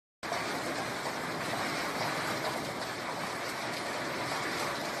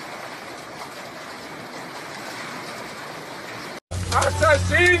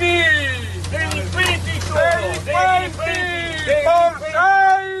Assassini! Delinquenti sono dei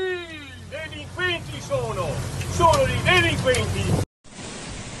delinquenti!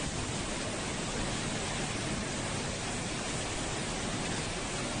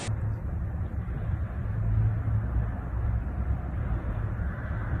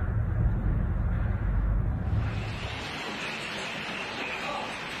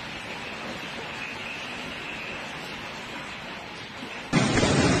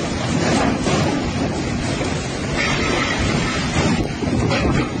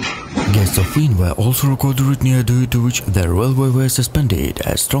 Gusts of wind were also recorded near due to which the railway were suspended.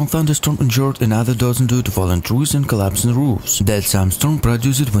 A strong thunderstorm injured another dozen due to fallen trees and collapsing roofs. That same storm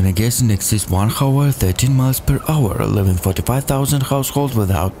produced when a gust in excess 1 hour 13 miles per hour, leaving 45,000 households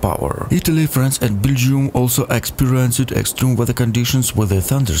without power. Italy, France and Belgium also experienced extreme weather conditions with a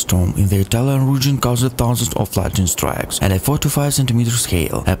thunderstorm in the Italian region caused thousands of lightning strikes and a 4 to 5 centimeters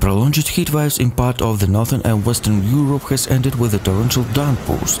hail. A prolonged heatwave in part of the northern and western Europe has ended with the torrential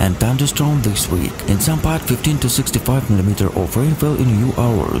downpours and thunderstorm this week. In some part, 15 to 65 mm of rain fell in a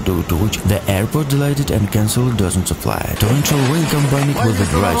hour, due to which the airport delayed and cancelled dozens of flights. Torrential rain combined with the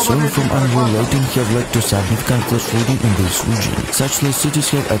dry soil from unrelenting have led to significant flash flooding in this region. Such cities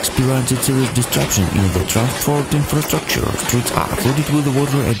have experienced serious disruption in the transport infrastructure. Streets are flooded with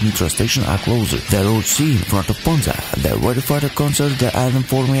water and metro stations are closed. The road seen in front of Ponza. The weather fighter concert, the island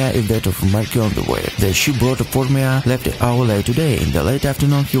Formia is that of Marky on the way. The ship brought Formia left an hour late today. In the late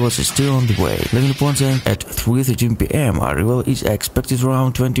afternoon, he was still on the way. Leaving Ponza at 3:13 p.m. Arrival is expected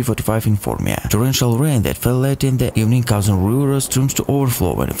around 20:45 in Formia. Torrential rain that fell late in the evening caused river streams to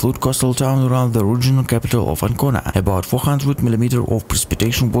overflow and flood coastal towns around the regional capital of Ancona. About 400 mm of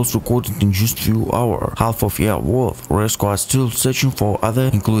precipitation was recorded in just few hours. Half of year worth. Rescue are still searching for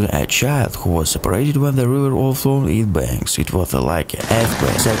others, including a child who was separated when the river overflowed its banks. It was like an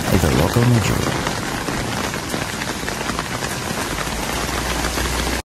earthquake, said the local media.